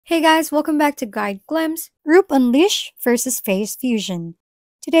Hey guys, welcome back to Guide Glimpse, Roop Unleashed versus FaceFusion.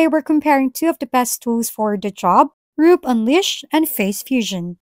 Today we're comparing two of the best tools for the job, Roop Unleashed and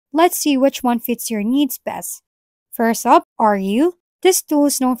FaceFusion. Let's see which one fits your needs best. First up, RU. This tool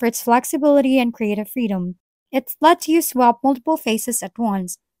is known for its flexibility and creative freedom. It lets you swap multiple faces at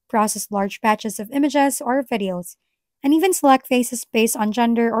once, process large batches of images or videos, and even select faces based on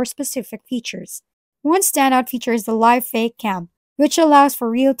gender or specific features. One standout feature is the live fake cam, which allows for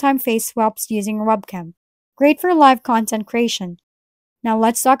real-time face swaps using a webcam. Great for live content creation. Now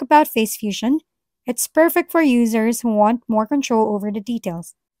let's talk about FaceFusion. It's perfect for users who want more control over the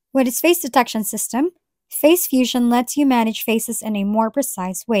details. With its face detection system, FaceFusion lets you manage faces in a more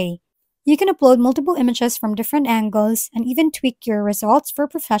precise way. You can upload multiple images from different angles and even tweak your results for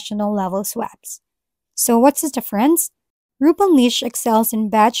professional level swaps. So what's the difference? Roop Unleashed excels in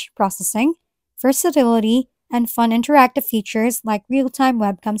batch processing, versatility, and fun interactive features like real-time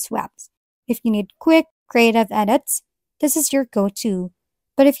webcam swaps. If you need quick, creative edits, this is your go-to.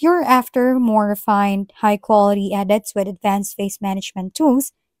 But if you're after more refined, high-quality edits with advanced face management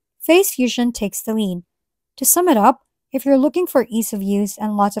tools, FaceFusion takes the lead. To sum it up, if you're looking for ease of use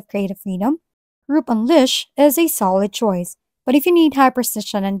and lots of creative freedom, Roop Unleashed is a solid choice. But if you need high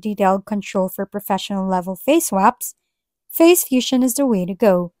precision and detailed control for professional-level face swaps, FaceFusion is the way to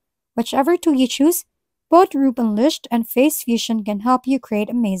go. Whichever tool you choose, both Roop Unleashed and FaceFusion can help you create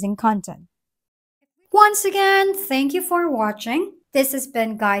amazing content. Once again, thank you for watching. This has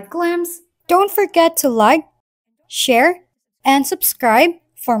been Guide Glimpse. Don't forget to like, share, and subscribe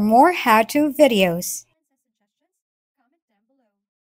for more how-to videos.